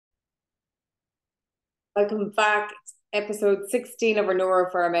Welcome back. It's episode 16 of our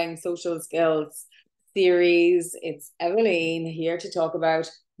Neuro-affirming social skills series. It's Evaleen here to talk about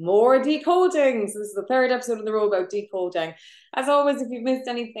more decoding. So this is the third episode in the row about decoding. As always, if you've missed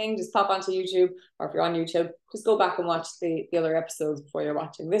anything, just pop onto YouTube, or if you're on YouTube, just go back and watch the other episodes before you're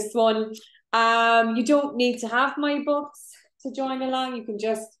watching this one. You don't need to have my books to join along. You can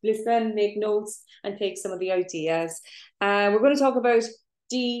just listen, make notes, and take some of the ideas. We're going to talk about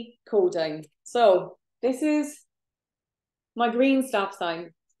decoding. So this is my green stop sign.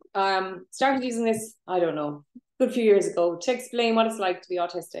 Started using this, I don't know, a good few years ago to explain what it's like to be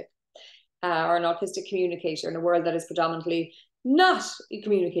autistic or an autistic communicator in a world that is predominantly not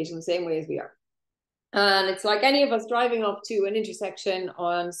communicating the same way as we are. And it's like any of us driving up to an intersection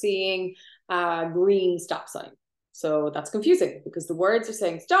on seeing a green stop sign. So that's confusing because the words are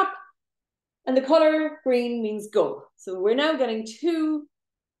saying stop and the color green means go. So we're now getting two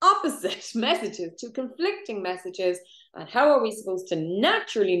opposite messages, two conflicting messages, and how are we supposed to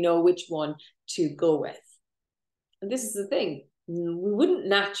naturally know which one to go with? And this is the thing, we wouldn't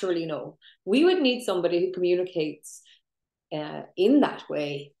naturally know. We would need somebody who communicates in that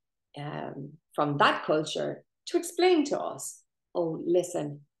way, from that culture, to explain to us, oh,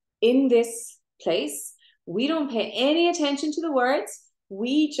 listen, in this place, we don't pay any attention to the words.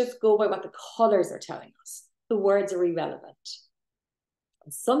 We just go by what the colors are telling us. The words are irrelevant.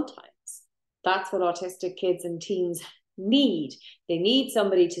 And sometimes that's what autistic kids and teens need. They need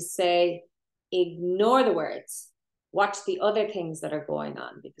somebody to say, ignore the words, watch the other things that are going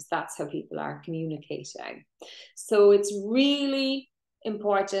on, because that's how people are communicating. So it's really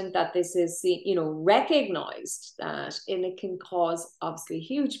important that this is, recognized that, and it can cause obviously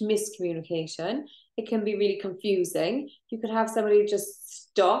huge miscommunication. It can be really confusing. You could have somebody just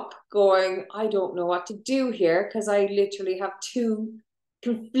stop going, I don't know what to do here because I literally have two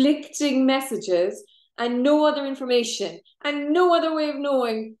conflicting messages and no other information and no other way of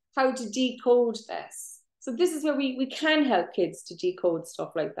knowing how to decode this. So this is where we can help kids to decode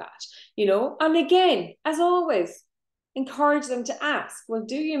stuff like that, And again, as always, encourage them to ask, well,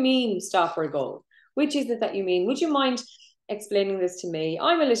 do you mean stop or go? Which is it that you mean? Would you mind explaining this to me?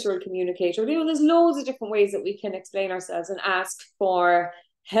 I'm a literal communicator. There's loads of different ways that we can explain ourselves and ask for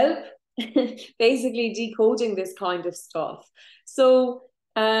help, basically decoding this kind of stuff. So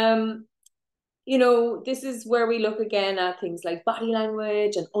this is where we look again at things like body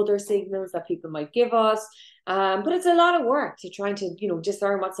language and other signals that people might give us. But it's a lot of work to try to,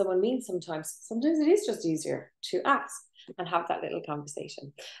 discern what someone means sometimes. Sometimes it is just easier to ask and have that little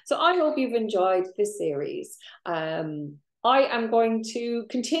conversation. So I hope you've enjoyed this series. I am going to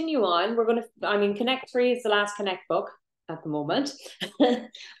continue on. Konnect 3 is the last Konnect book at the moment.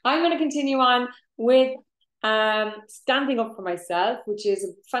 I'm going to continue on with Standing Up for Myself, which is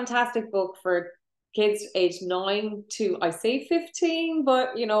a fantastic book for kids aged 9 to, I say 15, but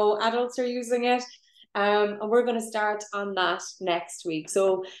adults are using it. And we're going to start on that next week.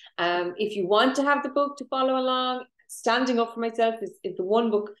 So if you want to have the book to follow along, Standing Up for Myself is the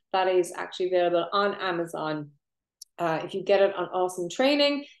one book that is actually available on Amazon. If you get it on Awesome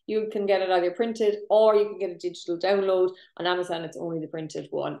Training, you can get it either printed or you can get a digital download. On Amazon, it's only the printed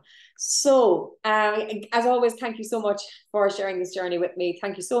one. So, as always, thank you so much for sharing this journey with me.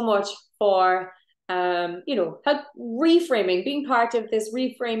 Thank you so much for, help reframing, being part of this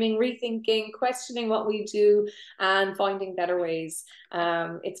reframing, rethinking, questioning what we do, and finding better ways.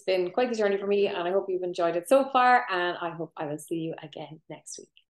 It's been quite the journey for me, and I hope you've enjoyed it so far, and I hope I will see you again next week.